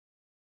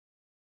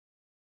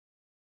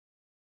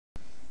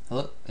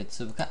Hello, it's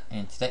Ordboka,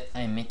 and today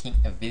I'm making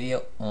a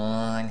video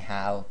on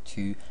how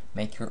to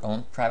make your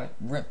own private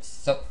rooms.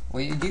 So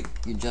what you do,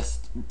 you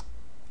just,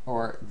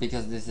 or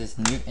because this is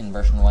new in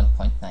version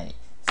 1.90.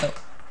 So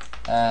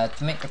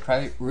to make a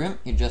private room,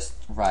 you just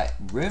write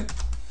room,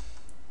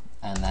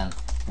 and then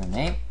your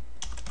name,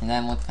 and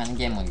then what kind of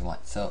game you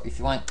want. So if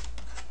you want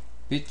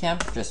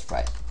bootcamp, just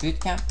write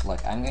bootcamp,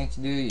 like I'm going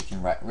to do. You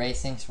can write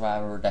racing,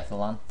 survivor,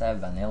 defilante,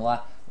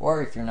 vanilla,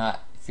 or if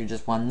you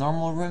just want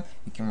normal room,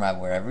 you can write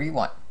wherever you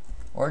want,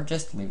 or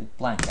just leave it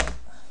blank.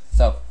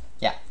 So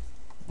yeah,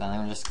 then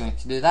I'm just going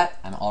to do that.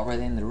 I'm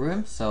already in the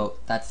room, so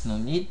that's no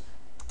need.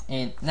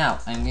 And now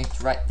I'm going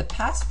to write the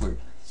password.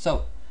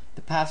 So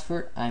the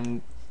password,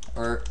 to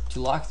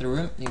lock the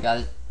room, you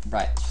gotta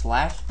write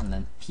slash and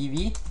then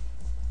PV,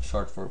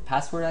 short for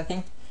password I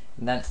think,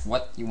 and then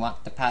what you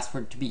want the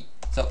password to be.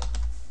 So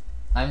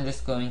I'm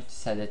just going to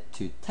set it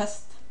to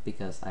test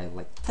because I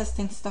like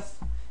testing stuff,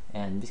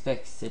 and this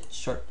makes it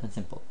short and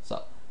simple.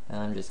 So then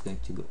I'm just going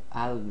to go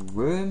out of the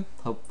room.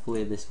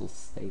 Hopefully this will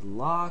stay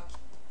locked.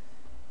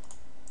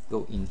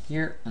 Go in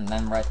here and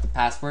then write the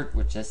password,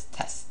 which is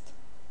test.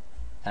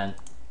 And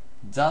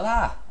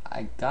voila,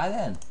 I got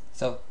in.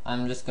 So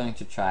I'm just going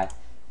to try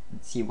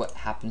and see what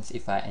happens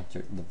if I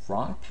enter the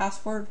wrong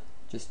password,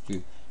 just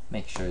to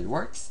make sure it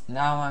works.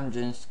 Now I'm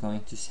just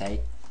going to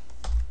say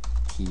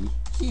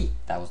T-he.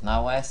 That was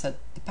not what I set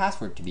the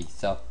password to be.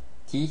 So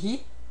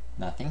T-he,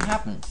 nothing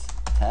happens.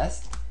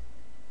 Test,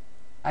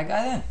 I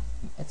got in.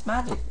 It's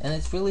magic, and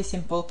it's really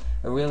simple.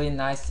 A really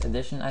nice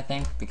addition, I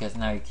think, because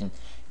now you can,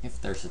 if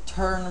there's a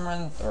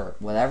tournament or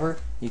whatever,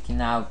 you can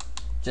now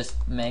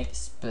just make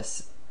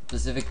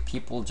specific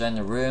people join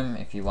the room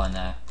if you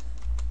wanna.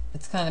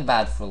 It's kind of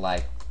bad for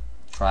like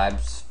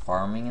tribes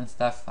farming and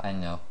stuff, I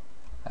know.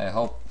 I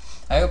hope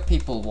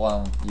people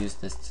won't use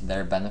this to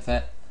their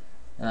benefit,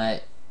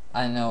 and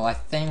I know, I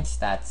think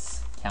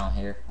stats count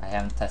here. I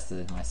haven't tested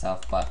it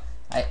myself, but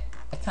I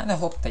kind of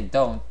hope they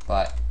don't,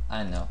 but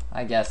I know,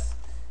 I guess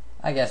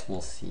we'll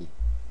see.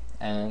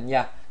 And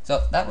yeah,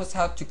 so that was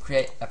how to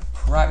create a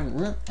private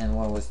room and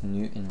what was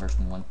new in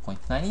version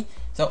 1.90.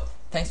 So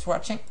thanks for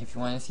watching. If you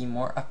want to see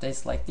more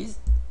updates like these,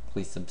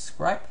 please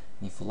subscribe,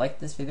 and if you like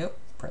this video,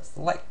 press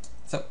the like.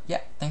 So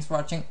yeah, thanks for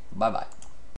watching. Bye bye.